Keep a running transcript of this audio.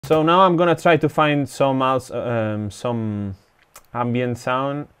So now I'm gonna try to find some ambient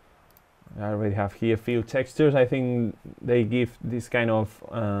sound. I already have here a few textures. I think they give this kind of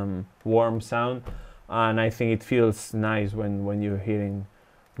warm sound, and I think it feels nice when you're hearing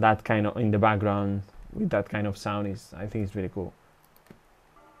that kind of in the background with that kind of sound. I think it's really cool.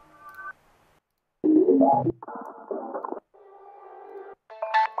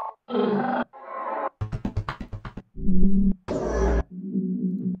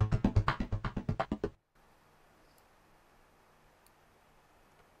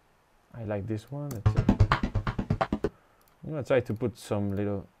 I like this one. Let's see. I'm gonna try to put some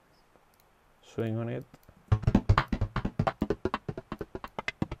little swing on it.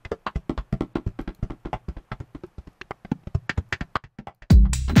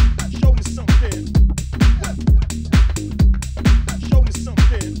 Show me something. Show me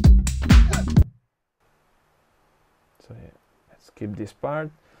something. So yeah, let's skip this part.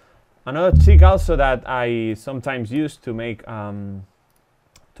 Another trick also that I sometimes use to make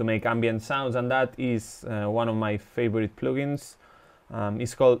ambient sounds, and that is one of my favorite plugins.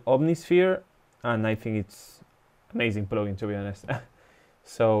 It's called Omnisphere, and I think it's amazing plugin, to be honest.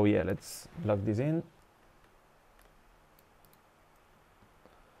 So yeah, let's log this in.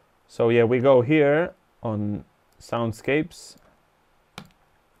 So yeah, we go here on soundscapes.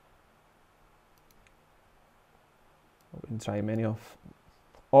 We can try many of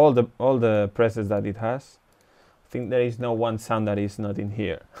all the presets that it has. I think there is no one sound that is not in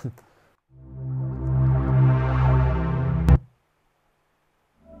here.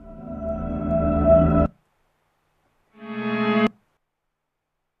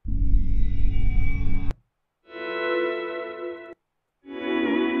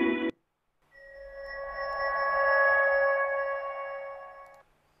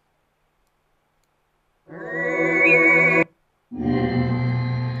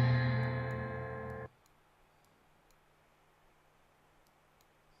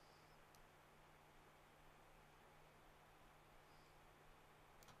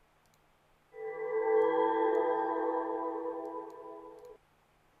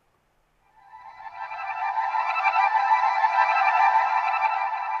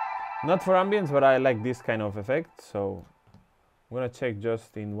 Not for ambience, but I like this kind of effect, so I'm gonna check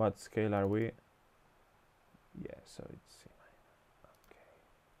just in what scale are we. Yeah, so it's C minor. Okay.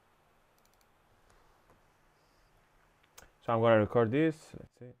 So I'm gonna record this.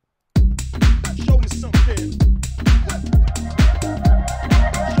 Let's see. Show me something.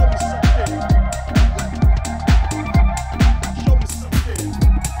 Show me something. Show me something. Show me something.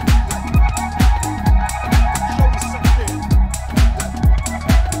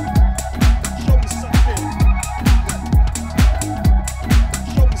 Show me something. Show me something.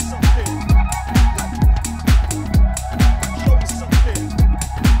 Show me something. Show me something.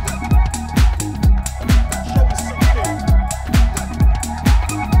 Show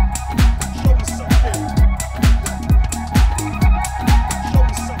me something. Show me something. Show me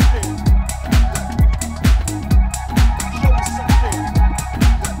something.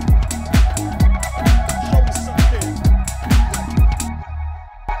 Show me something.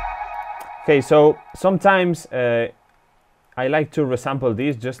 Okay, so sometimes I like to resample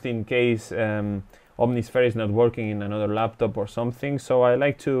this just in case Omnisphere is not working in another laptop or something. So I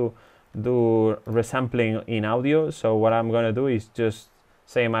like to do resampling in audio. So what I'm gonna do is just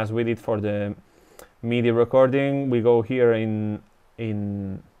same as we did for the MIDI recording. We go here in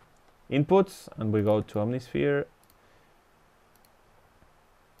inputs and we go to Omnisphere.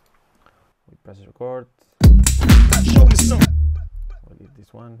 We press record. Show me something. We'll leave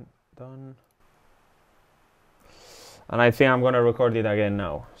this one done. And I think I'm gonna record it again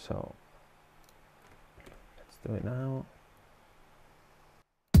now. So let's do it now.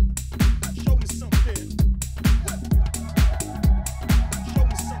 Show me something. Show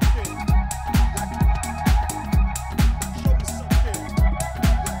me something. Show me something. Show me something.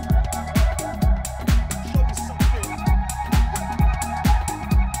 Show me something.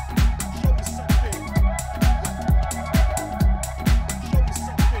 Show me something.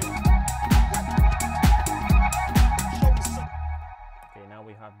 Show me something. Okay, now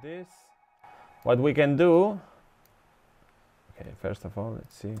we have this. What we can do. Okay, first of all,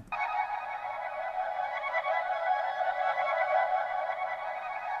 let's see.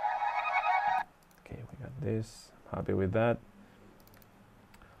 Okay, we got this. Happy with that.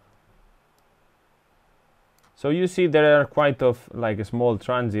 So you see there are quite of like small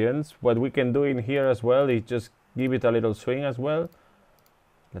transients. What we can do in here as well is just give it a little swing as well.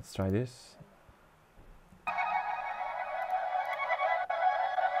 Let's try this.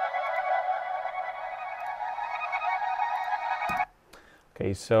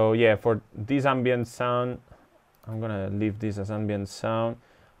 Okay, so yeah, for this ambient sound, I'm gonna leave this as ambient sound.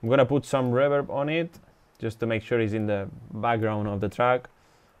 I'm gonna put some reverb on it just to make sure it's in the background of the track,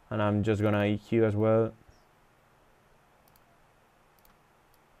 and I'm just gonna EQ as well.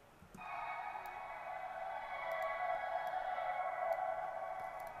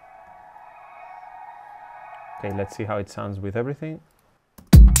 Okay, let's see how it sounds with everything.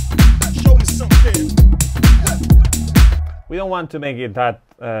 Show me something. We don't want to make it that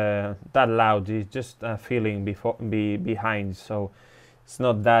loud. It's just a feeling behind, so it's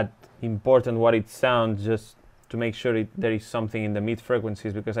not that important what it sounds, just to make sure there is something in the mid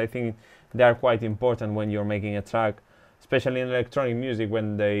frequencies, because I think they are quite important when you're making a track, especially in electronic music.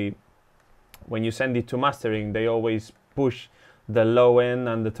 When you send it to mastering, they always push the low end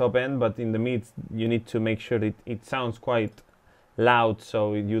and the top end, but in the mid you need to make sure it sounds quite loud,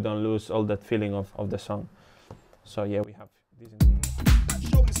 so you don't lose all that feeling of the song. So yeah, we have this in here.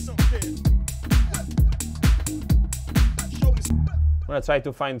 Show me something. Show me something. I'm gonna try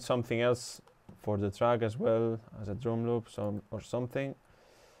to find something else for the track as well, as a drum loop or something.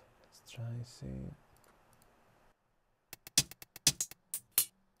 Let's try see.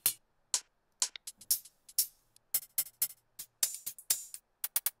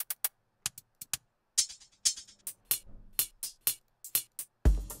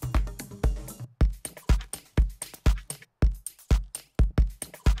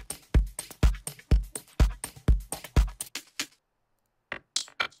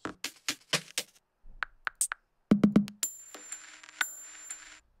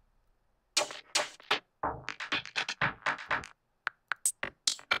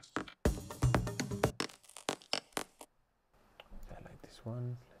 I like this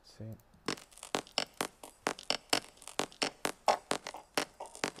one. Let's see.